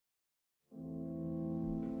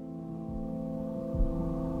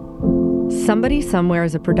Somebody Somewhere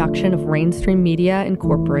is a production of Rainstream Media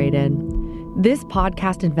Incorporated. This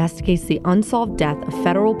podcast investigates the unsolved death of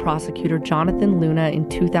federal prosecutor Jonathan Luna in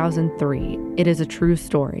 2003. It is a true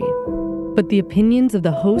story. But the opinions of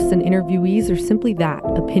the hosts and interviewees are simply that,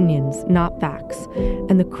 opinions, not facts.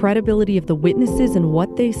 And the credibility of the witnesses and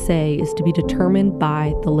what they say is to be determined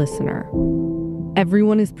by the listener.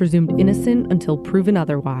 Everyone is presumed innocent until proven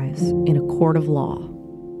otherwise in a court of law.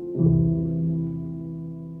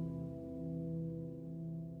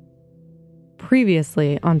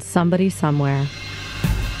 Previously on Somebody Somewhere.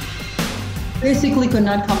 Basically could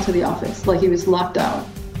not come to the office, like he was locked out,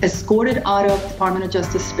 escorted out of Department of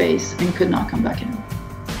Justice space and could not come back in.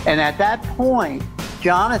 And at that point,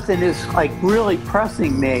 Jonathan is really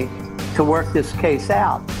pressing me to work this case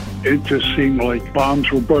out. It just seemed like bombs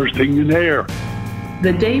were bursting in air.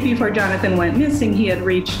 The day before Jonathan went missing, he had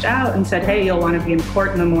reached out and said, hey, you'll want to be in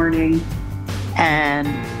court in the morning. And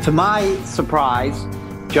to my surprise,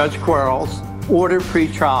 Judge Quarles ordered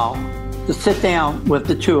pretrial to sit down with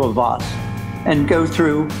the two of us and go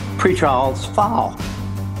through pretrial's file.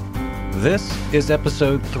 This is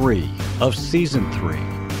episode 3 of season 3,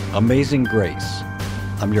 Amazing Grace.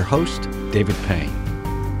 I'm your host, David Payne.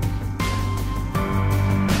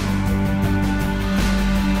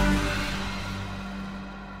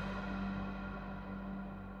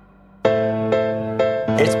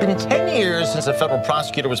 It's been 10 years since a federal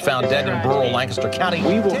prosecutor was found dead in rural Lancaster County.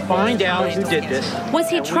 We will find out who did this.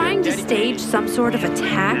 Was he trying to stage some sort of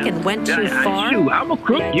attack and went too far? I'm a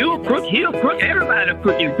crook, you a crook, he a crook, everybody a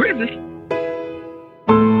crook in prison.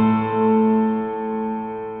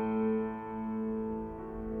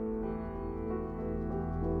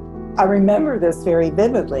 I remember this very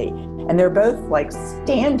vividly, and they're both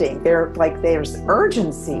standing. There's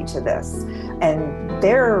urgency to this, and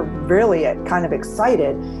they're really kind of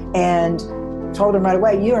excited, and told him right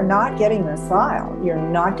away, you are not getting this file. You're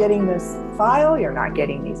not getting this file. You're not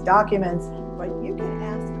getting these documents, but you can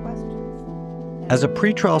ask questions. As a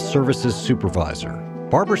pretrial services supervisor,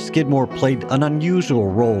 Barbara Skidmore played an unusual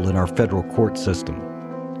role in our federal court system.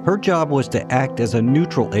 Her job was to act as a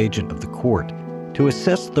neutral agent of the court, to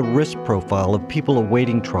assess the risk profile of people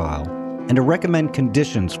awaiting trial, and to recommend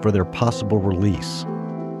conditions for their possible release.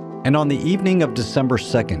 And on the evening of December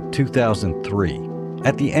 2nd, 2003,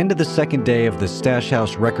 at the end of the second day of the Stash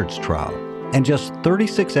House Records trial, and just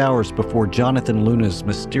 36 hours before Jonathan Luna's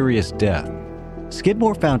mysterious death,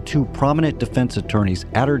 Skidmore found two prominent defense attorneys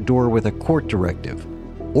at her door with a court directive,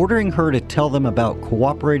 ordering her to tell them about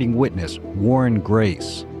cooperating witness Warren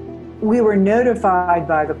Grace. We were notified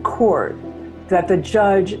by the court that the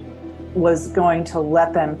judge was going to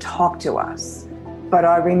let them talk to us. But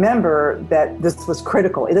I remember that this was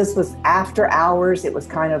critical. This was after hours. It was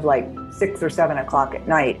kind of 6 or 7 o'clock at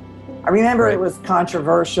night. I remember It was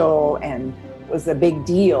controversial and was a big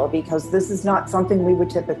deal because this is not something we would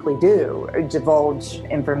typically do, divulge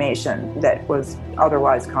information that was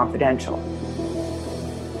otherwise confidential.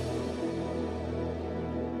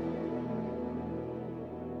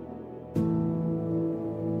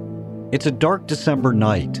 It's a dark December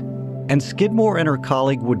night, and Skidmore and her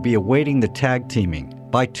colleague would be awaiting the tag teaming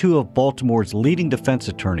by two of Baltimore's leading defense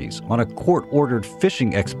attorneys on a court-ordered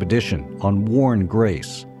fishing expedition on Warren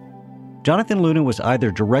Grace. Jonathan Luna was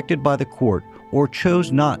either directed by the court or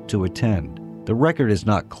chose not to attend. The record is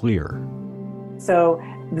not clear. So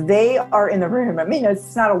they are in the room. I mean,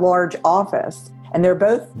 it's not a large office, and they're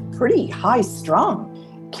both pretty high-strung.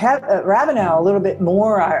 Ravenel a little bit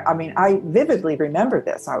more. I vividly remember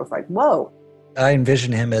this. I was like, whoa. I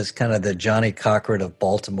envision him as kind of the Johnny Cochran of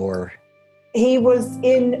Baltimore. He was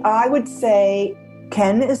I would say,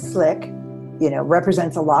 Ken is slick,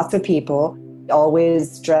 represents a lot of people,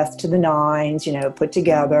 always dressed to the nines, put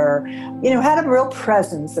together, had a real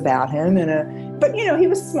presence about him. But he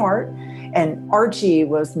was smart. And Archie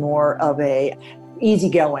was more of a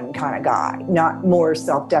easygoing kind of guy, not more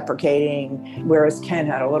self-deprecating, whereas Ken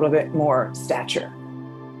had a little bit more stature.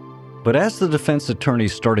 But as the defense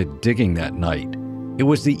attorneys started digging that night, it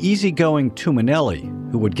was the easygoing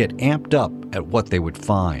Tuminelli who would get amped up at what they would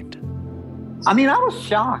find. I was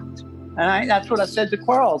shocked. And that's what I said to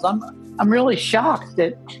Quarles. I'm really shocked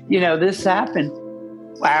that, this happened.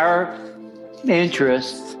 Our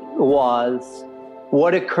interest was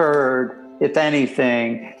what occurred, if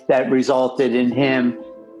anything, that resulted in him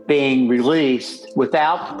being released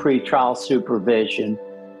without pretrial supervision,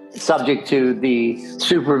 subject to the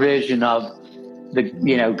supervision of the,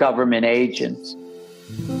 government agents.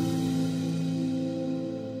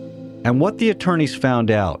 And what the attorneys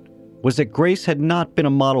found out was that Grace had not been a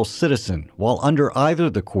model citizen while under either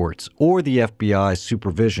the courts or the FBI's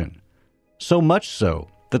supervision. So much so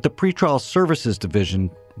that the Pretrial Services Division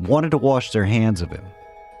wanted to wash their hands of him.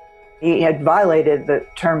 He had violated the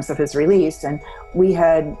terms of his release, and we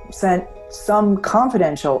had sent some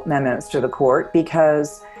confidential memos to the court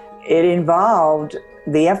because it involved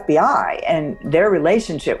the FBI and their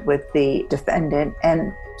relationship with the defendant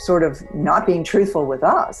and sort of not being truthful with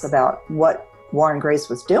us about what Warren Grace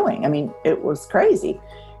was doing. I mean, it was crazy.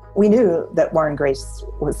 We knew that Warren Grace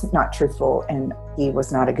was not truthful and he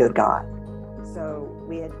was not a good guy. So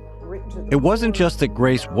we had written to the It wasn't just that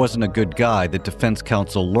Grace wasn't a good guy that defense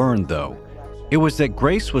counsel learned, though. It was that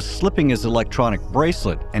Grace was slipping his electronic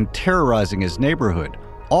bracelet and terrorizing his neighborhood,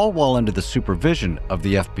 all while under the supervision of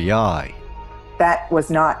the FBI. That was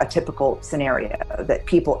not a typical scenario, that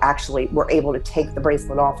people actually were able to take the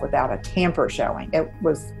bracelet off without a tamper showing. It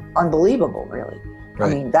was unbelievable, really.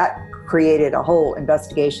 Right. I mean, that created a whole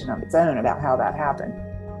investigation of its own about how that happened.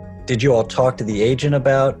 Did you all talk to the agent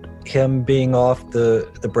about him being off the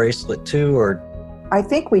bracelet too, or? I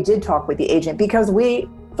think we did talk with the agent because we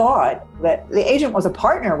thought that the agent was a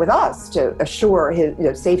partner with us to assure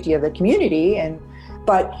his safety of the community,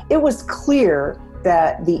 but it was clear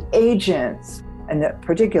that the agents, and the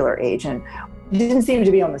particular agent, didn't seem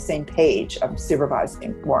to be on the same page of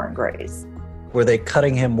supervising Warren Grace. Were they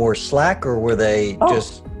cutting him more slack, or were they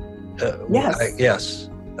just... Yes. Yes.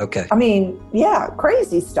 Okay. I mean, yeah,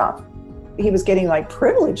 crazy stuff. He was getting like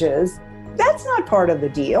privileges. That's not part of the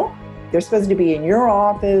deal. They're supposed to be in your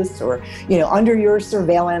office or, under your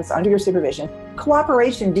surveillance, under your supervision.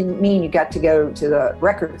 Cooperation didn't mean you got to go to the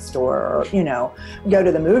record store or, go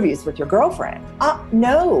to the movies with your girlfriend.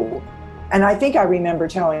 No. And I think I remember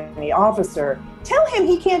telling the officer, tell him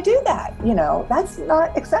he can't do that. That's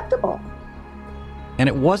not acceptable. And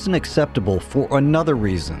it wasn't acceptable for another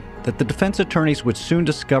reason, that the defense attorneys would soon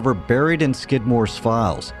discover buried in Skidmore's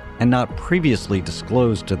files and not previously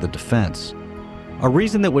disclosed to the defense. A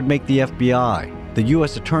reason that would make the FBI, the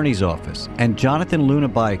U.S. Attorney's Office, and Jonathan Luna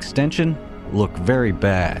by extension look very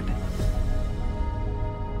bad.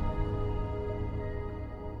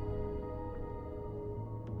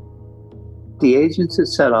 The agents had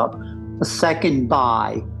set up a second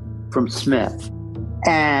buy from Smith,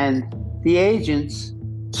 and the agents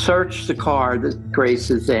searched the car that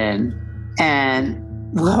Grace is in, and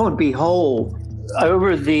lo and behold,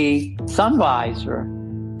 over the sun visor,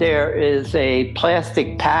 there is a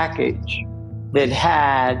plastic package that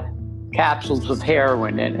had capsules of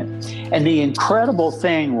heroin in it. And the incredible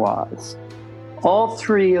thing was, all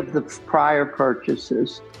three of the prior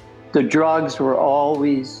purchases, the drugs were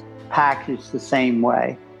always packaged the same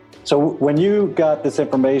way. So when you got this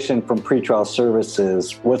information from Pretrial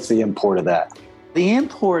Services, what's the import of that? The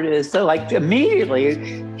import is that,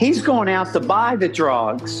 immediately, he's going out to buy the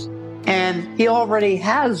drugs, and he already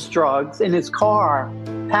has drugs in his car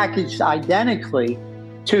packaged identically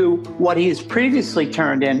to what he has previously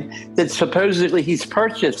turned in that supposedly he's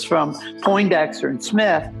purchased from Poindexter and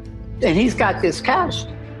Smith, and he's got this cash.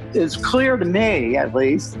 It's clear to me, at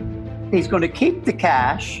least, he's going to keep the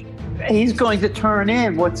cash. He's going to turn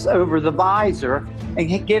in what's over the visor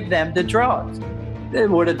and give them the drugs. It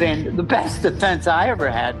would have been the best defense I ever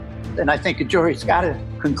had. And I think a jury's got to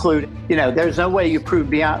conclude, there's no way you prove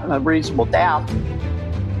beyond a reasonable doubt.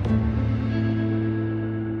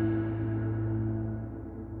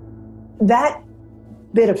 That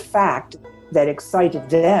bit of fact that excited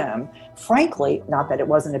them, frankly, not that it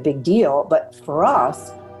wasn't a big deal, but for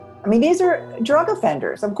us, these are drug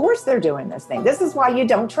offenders. Of course they're doing this thing. This is why you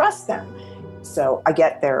don't trust them. So I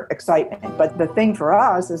get their excitement. But the thing for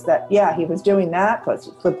us is that, he was doing that, plus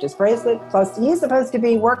he flipped his bracelet, plus he's supposed to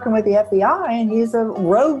be working with the FBI, and he's a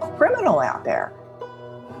rogue criminal out there.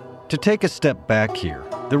 To take a step back here,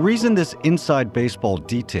 the reason this inside baseball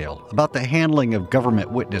detail about the handling of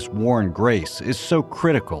government witness Warren Grace is so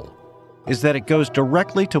critical is that it goes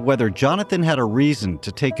directly to whether Jonathan had a reason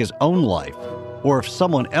to take his own life or if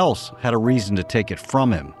someone else had a reason to take it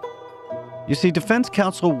from him. You see, defense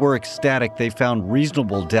counsel were ecstatic they found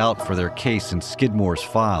reasonable doubt for their case in Skidmore's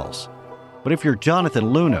files. But if you're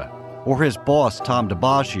Jonathan Luna, or his boss Tom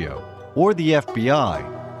DiBaggio, or the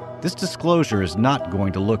FBI, this disclosure is not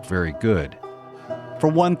going to look very good. For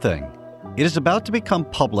one thing, it is about to become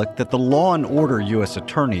public that the Law and Order U.S.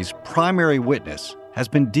 Attorney's primary witness has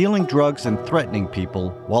been dealing drugs and threatening people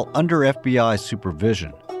while under FBI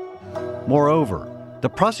supervision. Moreover, the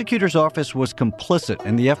prosecutor's office was complicit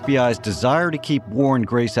in the FBI's desire to keep Warren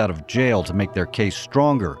Grace out of jail to make their case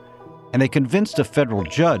stronger, and they convinced a federal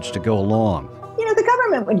judge to go along. The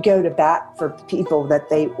government would go to bat for people that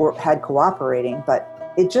they had cooperating,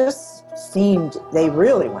 but it just seemed they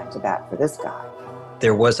really went to bat for this guy.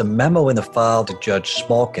 There was a memo in the file to Judge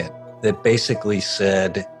Smolkin that basically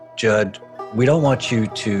said, Judge, we don't want you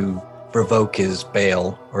to revoke his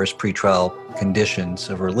bail or his pretrial conditions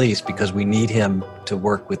of release because we need him to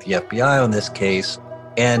work with the FBI on this case,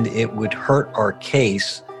 and it would hurt our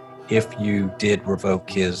case if you did revoke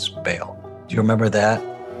his bail. Do you remember that?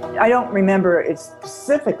 I don't remember it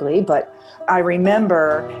specifically, but I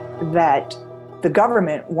remember that the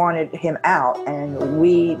government wanted him out, and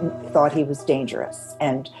we thought he was dangerous,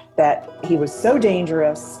 and that he was so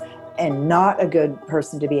dangerous and not a good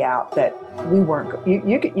person to be out that we weren't.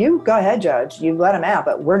 You go ahead, Judge. You let him out,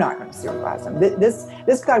 but we're not going to supervise him.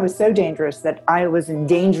 This guy was so dangerous that I was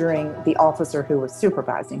endangering the officer who was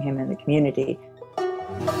supervising him in the community.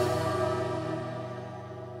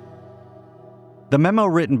 The memo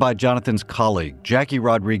written by Jonathan's colleague, Jackie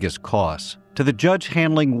Rodriguez-Coss, to the judge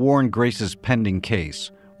handling Warren Grace's pending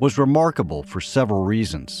case was remarkable for several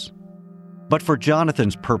reasons. But for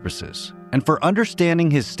Jonathan's purposes, and for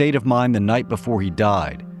understanding his state of mind the night before he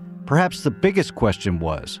died, perhaps the biggest question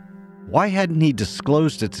was, why hadn't he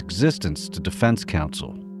disclosed its existence to defense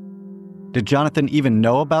counsel? Did Jonathan even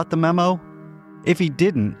know about the memo? If he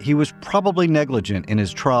didn't, he was probably negligent in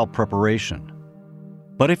his trial preparation.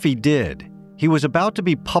 But if he did, he was about to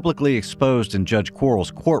be publicly exposed in Judge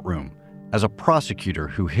Quarles' courtroom as a prosecutor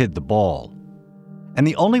who hid the ball. And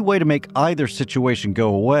the only way to make either situation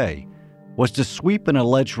go away was to sweep an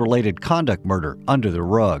alleged related conduct murder under the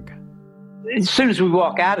rug. As soon as we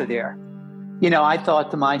walk out of there, I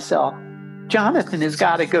thought to myself, Jonathan has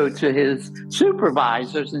got to go to his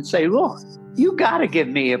supervisors and say, look, you got to give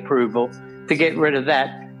me approval to get rid of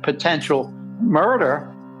that potential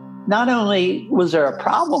murder. Not only was there a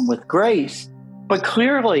problem with Grace, but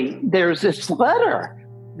clearly there's this letter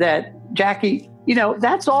that Jackie,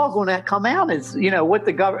 that's all going to come out as, with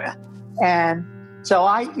the government. And so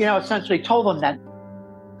I, essentially told them that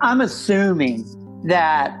I'm assuming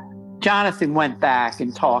that Jonathan went back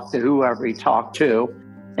and talked to whoever he talked to,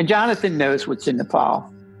 and Jonathan knows what's in the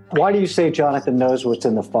file. Why do you say Jonathan knows what's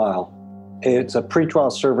in the file? It's a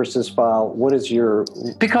pretrial services file. What is your...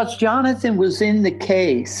 Because Jonathan was in the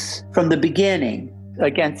case from the beginning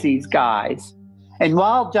against these guys. And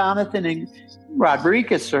while Jonathan and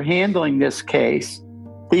Rodriguez are handling this case,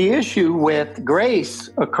 the issue with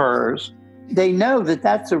Grace occurs. They know that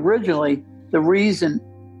that's originally the reason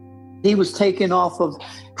he was taken off of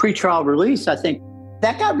pretrial release. I think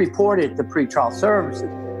that got reported to pretrial services.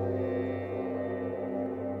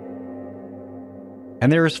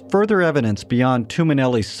 And there is further evidence beyond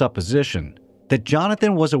Tuminelli's supposition that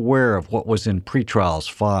Jonathan was aware of what was in pretrial's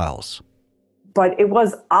files. But it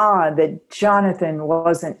was odd that Jonathan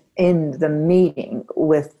wasn't in the meeting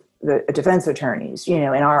with the defense attorneys, in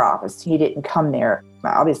our office. He didn't come there.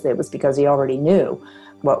 Obviously, it was because he already knew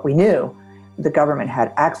what we knew. The government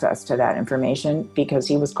had access to that information because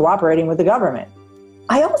he was cooperating with the government.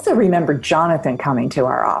 I also remember Jonathan coming to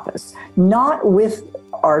our office, not with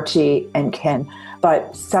Archie and Ken,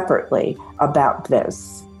 but separately about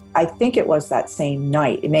this. I think it was that same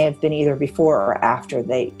night. It may have been either before or after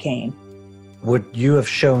they came. Would you have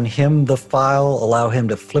shown him the file, allow him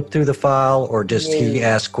to flip through the file, or just he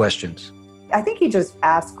ask questions? I think he just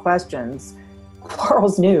asked questions.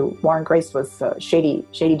 Quarles knew Warren Grace was a shady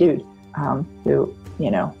dude who,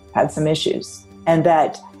 had some issues, and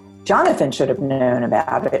that Jonathan should have known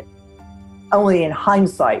about it. Only in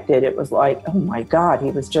hindsight it was like, oh my God,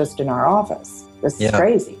 he was just in our office. This is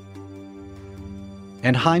crazy.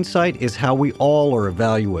 And hindsight is how we all are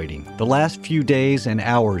evaluating the last few days and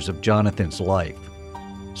hours of Jonathan's life,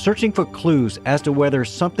 searching for clues as to whether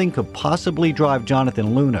something could possibly drive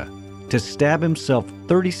Jonathan Luna to stab himself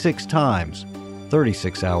 36 times,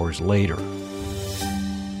 36 hours later.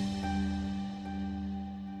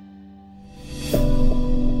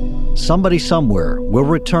 Somebody Somewhere will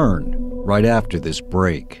return right after this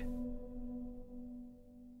break.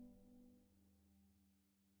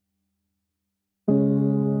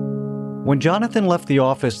 When Jonathan left the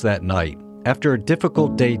office that night, after a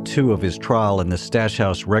difficult day 2 of his trial in the Stash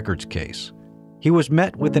House Records case, he was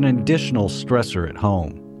met with an additional stressor at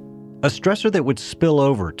home, a stressor that would spill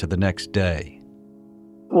over to the next day.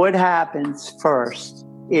 What happens first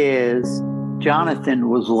is Jonathan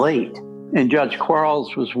was late, and Judge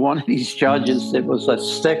Quarles was one of these judges that was a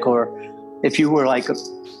stickler. If you were like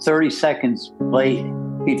 30 seconds late,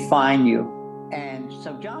 he'd fine you. And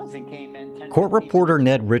so Jonathan came in. Court reporter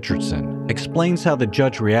Ned Richardson explains how the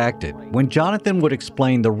judge reacted when Jonathan would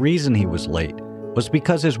explain the reason he was late was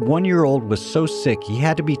because his 1-year-old was so sick he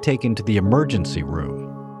had to be taken to the emergency room.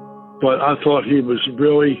 But I thought he was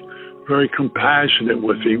really very compassionate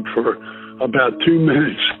with him for about 2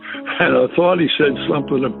 minutes. And I thought he said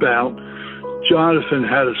something about Jonathan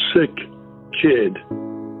had a sick kid,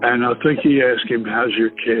 and I think he asked him, "How's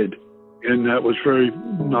your kid?" And that was very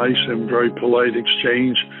nice and very polite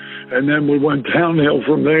exchange. And then we went downhill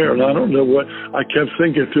from there, and I don't know what, I kept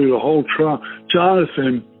thinking through the whole trial.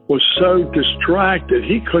 Jonathan was so distracted,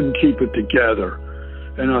 he couldn't keep it together.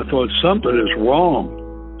 And I thought, something is wrong.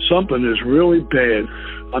 Something is really bad.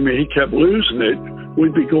 I mean, he kept losing it.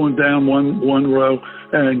 We'd be going down one row,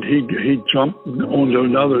 and he'd jump onto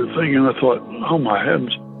another thing, and I thought, oh my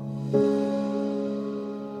heavens.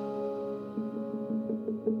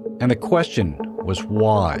 And the question was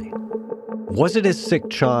why? Was it his sick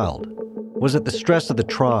child? Was it the stress of the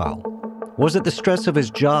trial? Was it the stress of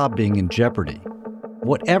his job being in jeopardy?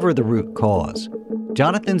 Whatever the root cause,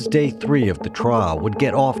 Jonathan's day 3 of the trial would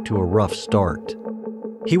get off to a rough start.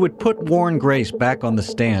 He would put Warren Grace back on the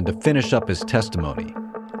stand to finish up his testimony,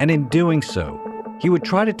 and in doing so, he would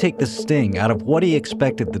try to take the sting out of what he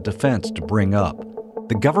expected the defense to bring up,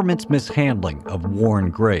 the government's mishandling of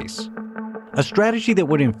Warren Grace. A strategy that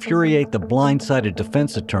would infuriate the blindsided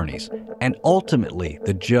defense attorneys and ultimately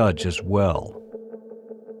the judge as well.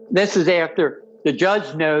 This is after the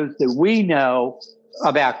judge knows that we know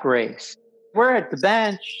about Grace. We're at the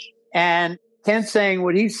bench, and Ken's saying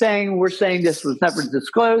what he's saying. We're saying this was never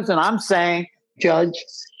disclosed, and I'm saying, Judge,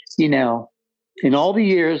 you know, in all the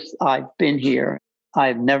years I've been here,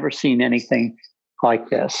 I've never seen anything like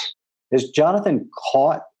this. Is Jonathan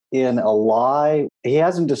caught in a lie? He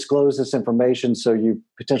hasn't disclosed this information, so you've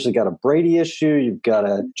potentially got a Brady issue, you've got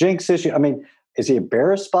a Jinx issue. I mean, is he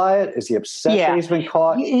embarrassed by it? Is he upset that he's been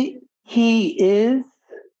caught? He is.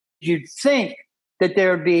 You'd think that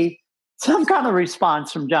there would be some kind of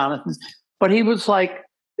response from Jonathan, but he was like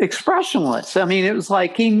expressionless. I mean, it was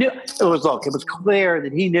like he knew, it was clear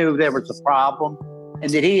that he knew there was a problem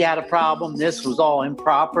and that he had a problem. This was all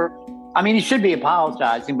improper. I mean, he should be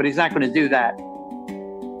apologizing, but he's not going to do that.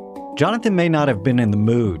 Jonathan may not have been in the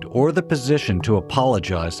mood or the position to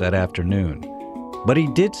apologize that afternoon, but he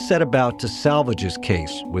did set about to salvage his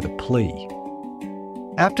case with a plea.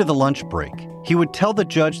 After the lunch break, he would tell the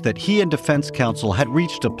judge that he and defense counsel had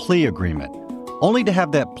reached a plea agreement, only to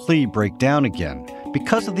have that plea break down again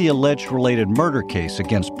because of the alleged related murder case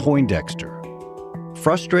against Poindexter.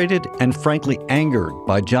 Frustrated and frankly angered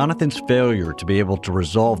by Jonathan's failure to be able to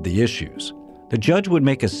resolve the issues, the judge would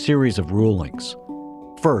make a series of rulings.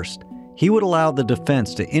 First, he would allow the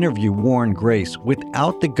defense to interview Warren Grace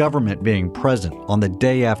without the government being present on the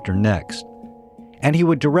day after next. And he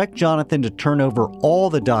would direct Jonathan to turn over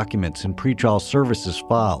all the documents in pretrial services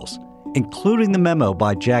files, including the memo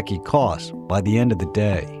by Jackie Koss, by the end of the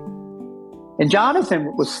day. And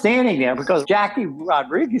Jonathan was standing there because Jackie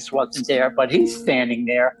Rodriguez wasn't there, but he's standing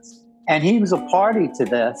there, and he was a party to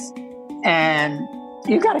this. And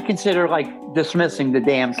you got to consider like dismissing the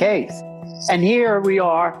damn case. And here we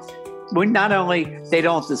are. Not only they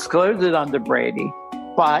don't disclose it under Brady,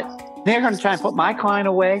 but they're going to try and put my client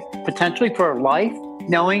away, potentially for life,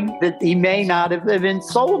 knowing that he may not have even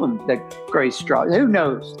sold him the Grace drug. Who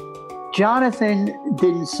knows? Jonathan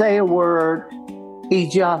didn't say a word. He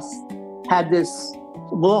just had this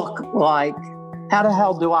look like, how the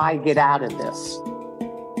hell do I get out of this?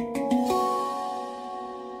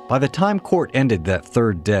 By the time court ended that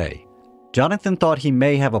third day, Jonathan thought he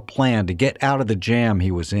may have a plan to get out of the jam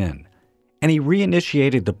he was in, and he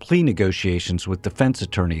reinitiated the plea negotiations with defense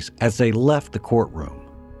attorneys as they left the courtroom.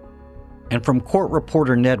 And from court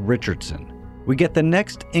reporter Ned Richardson, we get the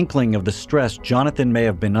next inkling of the stress Jonathan may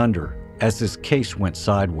have been under as his case went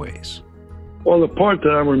sideways. Well, the part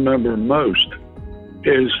that I remember most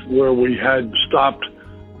is where we had stopped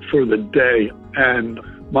for the day, and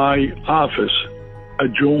my office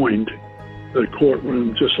adjoined the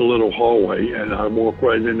courtroom, just a little hallway, and I walked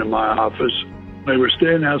right into my office. They were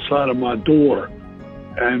standing outside of my door,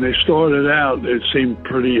 and they started out, it seemed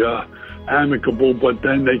pretty amicable, but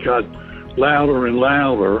then they got louder and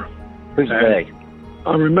louder. Who's they?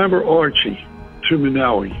 I remember Archie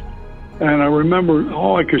Tuminelli, and I remember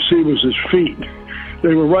all I could see was his feet.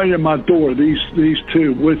 They were right at my door, these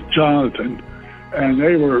two with Jonathan, and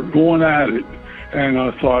they were going at it. And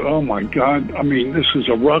I thought, oh my God, I mean, this is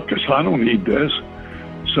a ruckus. I don't need this.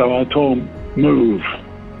 So I told him, move.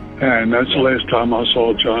 And that's the last time I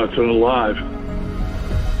saw Jonathan alive.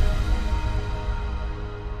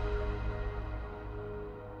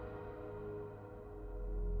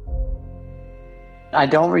 I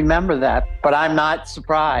don't remember that, but I'm not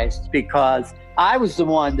surprised because I was the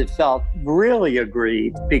one that felt really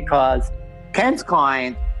aggrieved because Ken's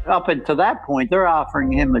client, up until that point, they're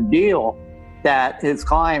offering him a deal that his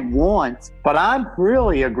client wants. But I'm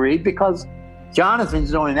really aggrieved because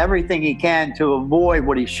Jonathan's doing everything he can to avoid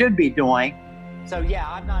what he should be doing, So, yeah,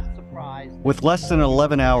 I'm not surprised. With less than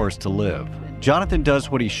 11 hours to live, Jonathan does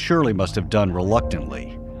what he surely must have done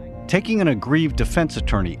reluctantly, taking an aggrieved defense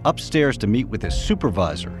attorney upstairs to meet with his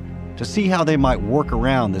supervisor to see how they might work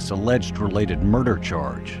around this alleged related murder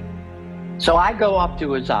charge. So I go up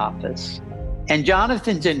to his office, and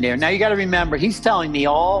Jonathan's in there. Now, you got to remember, he's telling me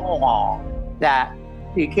all along that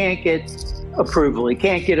he can't get approval. He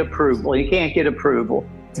can't get approval. He can't get approval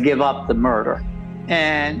to give up the murder.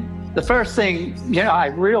 And the first thing, I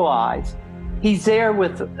realized he's there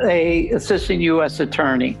with a assistant U.S.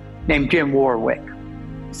 attorney named Jim Warwick.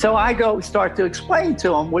 So I start to explain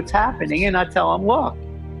to him what's happening, and I tell him, look,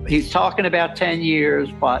 he's talking about 10 years,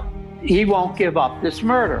 but he won't give up this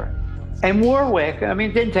murder. And Warwick,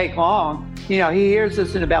 it didn't take long. He hears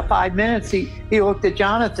this in about 5 minutes. He looked at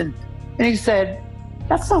Jonathan and he said,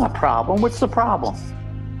 that's not a problem. What's the problem?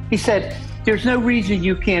 He said, there's no reason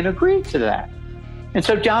you can't agree to that. And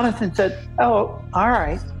so Jonathan said, oh, all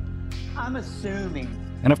right. I'm assuming.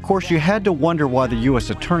 And of course, you had to wonder why the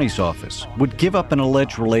U.S. Attorney's Office would give up an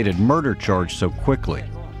alleged related murder charge so quickly.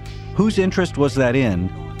 Whose interest was that in,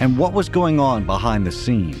 and what was going on behind the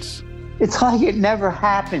scenes? It's like it never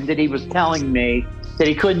happened that he was telling me that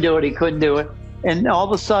he couldn't do it. And all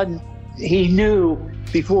of a sudden, he knew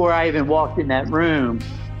before I even walked in that room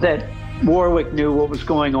that Warwick knew what was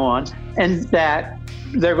going on and that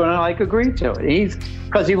they're going to agree to it.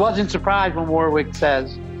 Because he wasn't surprised when Warwick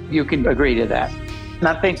says, you can agree to that. And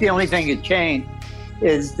I think the only thing that changed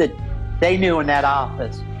is that they knew in that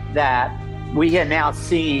office that we had now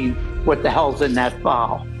seen what the hell's in that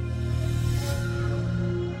file.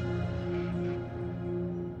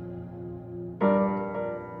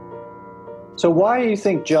 So why do you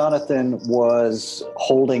think Jonathan was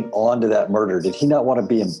holding on to that murder? Did he not want to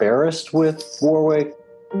be embarrassed with Warwick?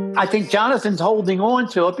 I think Jonathan's holding on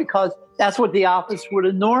to it because that's what the office would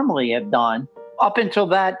have normally have done. Up until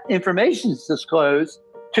that information is disclosed,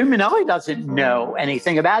 Tuminelli doesn't know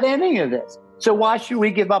anything about any of this. So why should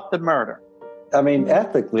we give up the murder?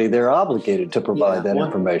 Ethically, they're obligated to provide that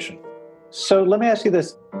information. So let me ask you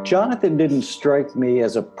this. Jonathan didn't strike me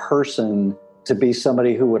as a person to be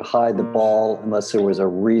somebody who would hide the ball unless there was a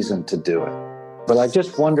reason to do it. But I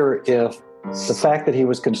just wonder if the fact that he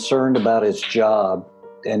was concerned about his job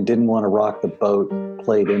and didn't want to rock the boat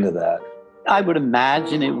played into that. I would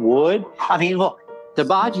imagine it would. Look,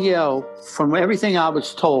 DiBiagio, from everything I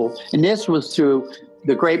was told, and this was through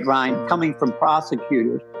the grapevine coming from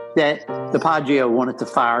prosecutors, that DiBiagio wanted to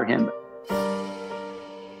fire him.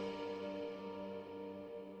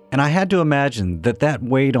 And I had to imagine that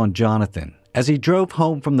weighed on Jonathan as he drove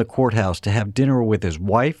home from the courthouse to have dinner with his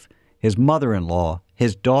wife, his mother-in-law,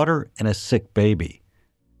 his daughter, and a sick baby.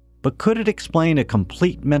 But could it explain a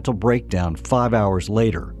complete mental breakdown 5 hours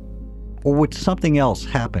later? Or would something else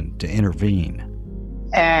happen to intervene?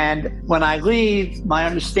 And when I leave, my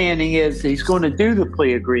understanding is he's going to do the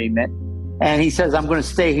plea agreement. And he says, I'm going to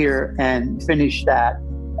stay here and finish that,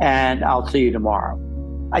 and I'll see you tomorrow.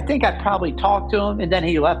 I think I probably talked to him, and then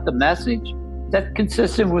he left a message. Is that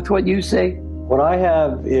consistent with what you say? What I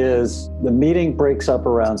have is the meeting breaks up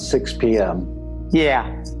around 6 p.m. Yeah.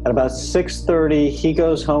 At about 6:30, he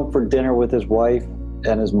goes home for dinner with his wife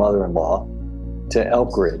and his mother-in-law to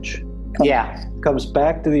Elk Ridge. Comes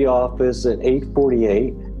back to the office at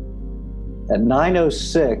 8:48. At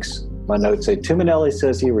 9:06, my notes say, Tuminelli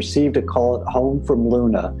says he received a call at home from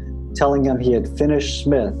Luna telling him he had finished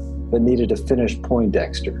Smith but needed to finish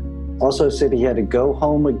Poindexter. Also said he had to go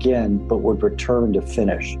home again but would return to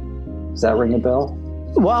finish. Does that ring a bell?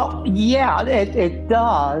 Well, yeah, it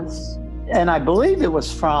does. And I believe it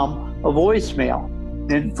was from a voicemail.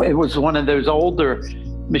 And it was one of those older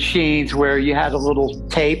machines where you had a little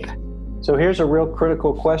tape. So here's a real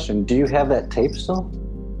critical question. Do you have that tape still?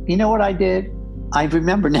 You know what I did? I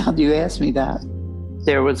remember now that you asked me that.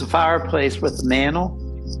 There was a fireplace with a mantle,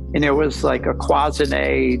 and there was like a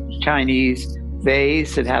cloisonne Chinese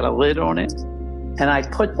vase that had a lid on it. And I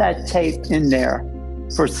put that tape in there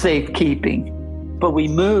for safekeeping. But we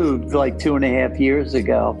moved like 2.5 years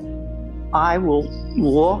ago. I will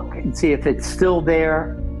look and see if it's still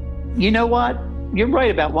there. You know what? You're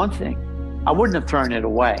right about one thing. I wouldn't have thrown it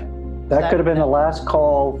away. That could have been the last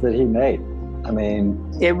call that he made.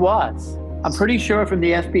 It was. I'm pretty sure from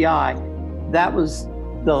the FBI, that was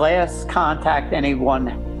the last contact anyone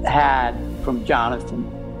had from Jonathan.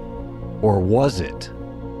 Or was it?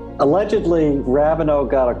 Allegedly, Rabineau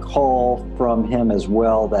got a call from him as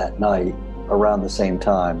well that night around the same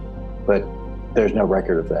time, but there's no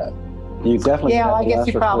record of that. You definitely I guess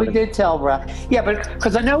he probably did tell Yeah, but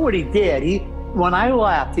because I know what he did. When I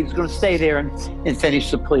left, he was going to stay there and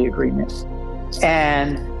finish the plea agreement.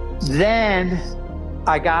 And Then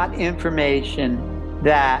I got information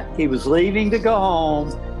that he was leaving to go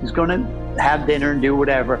home. He was going to have dinner and do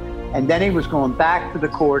whatever. And then he was going back to the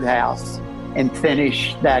courthouse and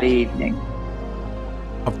finish that evening.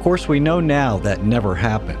 Of course, we know now that never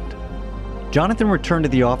happened. Jonathan returned to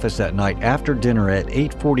the office that night after dinner at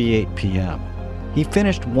 8:48 p.m. He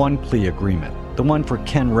finished one plea agreement, the one for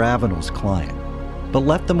Ken Ravenel's client, but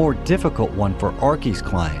left the more difficult one for Archie's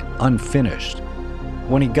client unfinished.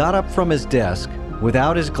 When he got up from his desk,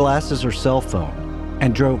 without his glasses or cell phone,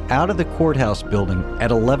 and drove out of the courthouse building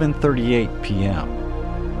at 11:38 p.m.,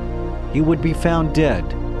 he would be found dead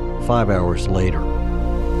 5 hours later.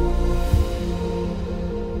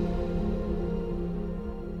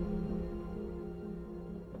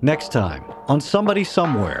 Next time on Somebody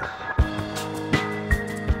Somewhere.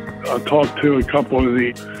 I talked to a couple of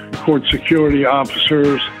the court security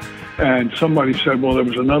officers, and somebody said, well, there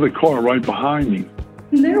was another car right behind me.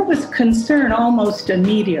 There was concern almost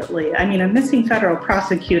immediately. I mean, a missing federal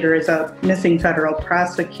prosecutor is a missing federal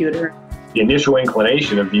prosecutor. The initial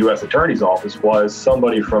inclination of the U.S. Attorney's Office was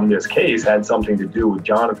somebody from this case had something to do with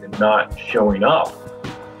Jonathan not showing up.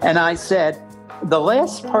 And I said, the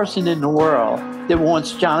last person in the world that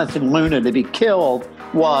wants Jonathan Luna to be killed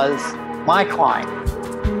was my client.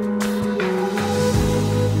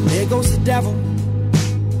 There goes the devil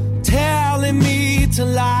telling me to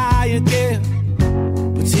lie again.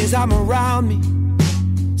 But since I'm around me,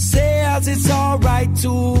 says it's all right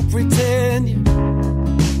to pretend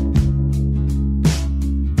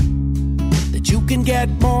that you can get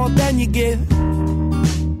more than you give.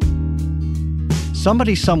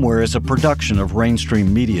 Somebody Somewhere is a production of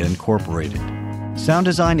Rainstream Media Incorporated. Sound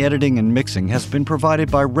design, editing, and mixing has been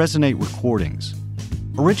provided by Resonate Recordings.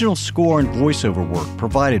 Original score and voiceover work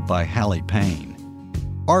provided by Hallie Payne.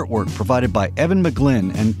 Artwork provided by Evan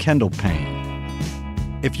McGlynn and Kendall Payne.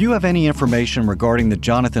 If you have any information regarding the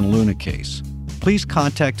Jonathan Luna case, please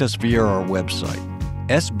contact us via our website,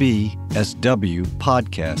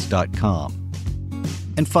 sbswpodcast.com.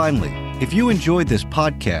 And finally, if you enjoyed this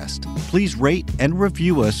podcast, please rate and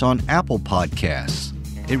review us on Apple Podcasts.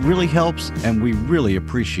 It really helps, and we really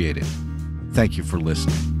appreciate it. Thank you for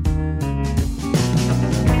listening.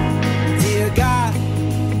 Dear God,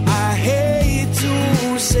 I hate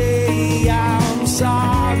to say I'm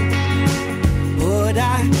sorry, but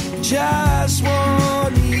I just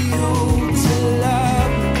want you to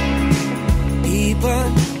love me,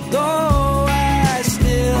 even though I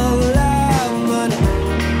still love money.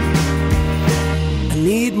 I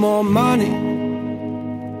need more money